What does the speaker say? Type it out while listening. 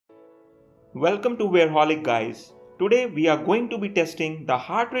Welcome to Wearholic guys. Today we are going to be testing the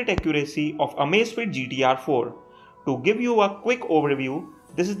heart rate accuracy of Amazfit GTR 4. To give you a quick overview,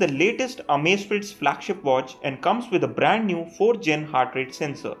 this is the latest Amazfit's flagship watch and comes with a brand new 4th gen heart rate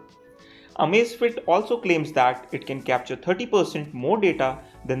sensor. Amazfit also claims that it can capture 30% more data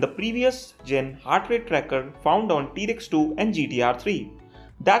than the previous gen heart rate tracker found on Trex 2 and GTR 3.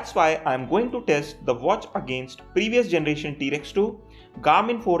 That's why I am going to test the watch against previous generation Trex 2,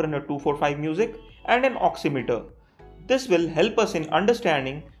 Garmin Forerunner 245 Music and an Oximeter. This will help us in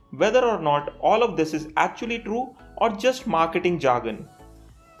understanding whether or not all of this is actually true or just marketing jargon.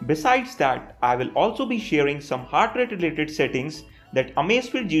 Besides that, I will also be sharing some heart rate related settings that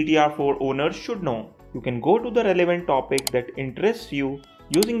Amazfit GTR 4 owners should know. You can go to the relevant topic that interests you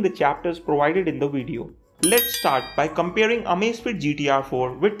using the chapters provided in the video. Let's start by comparing Amazfit GTR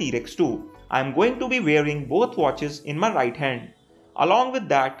 4 with Trex 2. I am going to be wearing both watches in my right hand. Along with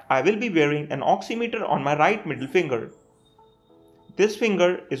that, I will be wearing an oximeter on my right middle finger. This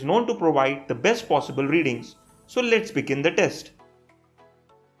finger is known to provide the best possible readings. So let's begin the test.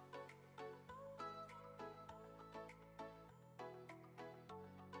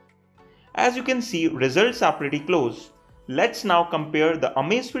 As you can see, results are pretty close. Let's now compare the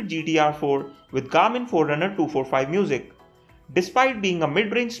Amazfit GTR 4 with Garmin Forerunner 245 Music. Despite being a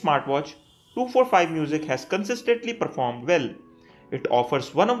mid-range smartwatch, 245 Music has consistently performed well. It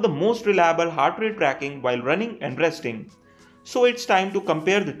offers one of the most reliable heart rate tracking while running and resting. So it's time to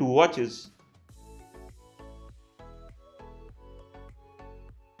compare the two watches.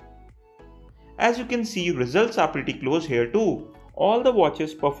 As you can see, results are pretty close here too. All the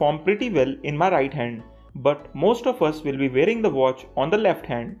watches perform pretty well in my right hand, but most of us will be wearing the watch on the left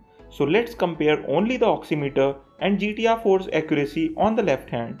hand. So let's compare only the oximeter and GTR 4's accuracy on the left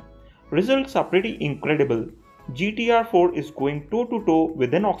hand. Results are pretty incredible. GTR 4 is going toe to toe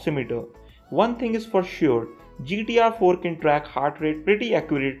with an oximeter. One thing is for sure, GTR 4 can track heart rate pretty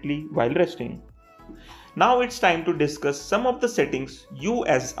accurately while resting. Now it's time to discuss some of the settings you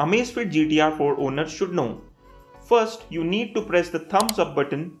as Amazfit GTR 4 owner should know. First, you need to press the thumbs up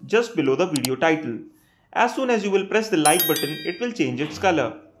button just below the video title. As soon as you will press the like button, it will change its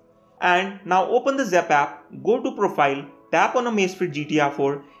color. And now open the Zepp app, go to Profile, tap on Amazfit GTR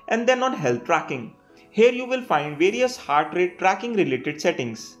 4 and then on Health Tracking. Here you will find various heart rate tracking related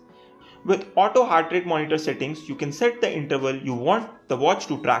settings. With auto heart rate monitor settings, you can set the interval you want the watch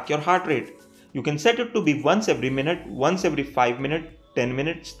to track your heart rate. You can set it to be once every minute, once every 5 minutes, 10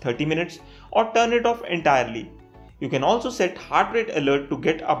 minutes, 30 minutes or turn it off entirely. You can also set heart rate alert to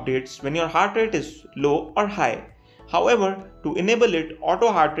get updates when your heart rate is low or high. However, to enable it,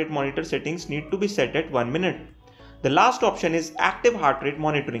 auto heart rate monitor settings need to be set at 1 minute. The last option is active heart rate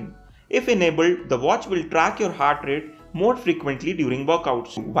monitoring. If enabled, the watch will track your heart rate more frequently during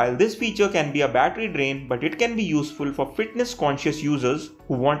workouts. While this feature can be a battery drain, but it can be useful for fitness conscious users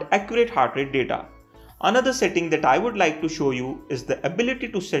who want accurate heart rate data. Another setting that I would like to show you is the ability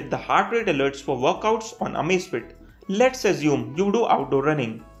to set the heart rate alerts for workouts on Amazfit. Let's assume you do outdoor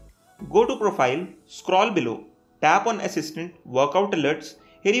running. Go to Profile, scroll below, tap on Assistant Workout Alerts.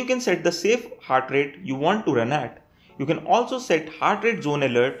 Here you can set the safe heart rate you want to run at. You can also set heart rate zone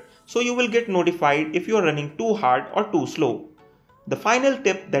alert so you will get notified if you are running too hard or too slow. The final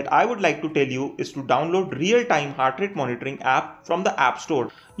tip that I would like to tell you is to download real-time heart rate monitoring app from the App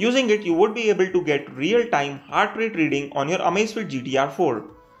Store. Using it, you would be able to get real-time heart rate reading on your Amazfit GTR 4.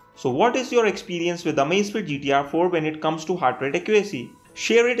 So what is your experience with Amazfit GTR 4 when it comes to heart rate accuracy?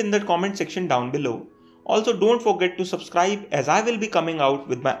 Share it in the comment section down below. Also don't forget to subscribe as I will be coming out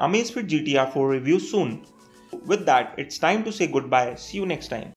with my Amazfit GTR 4 review soon. With that, it's time to say goodbye. See you next time.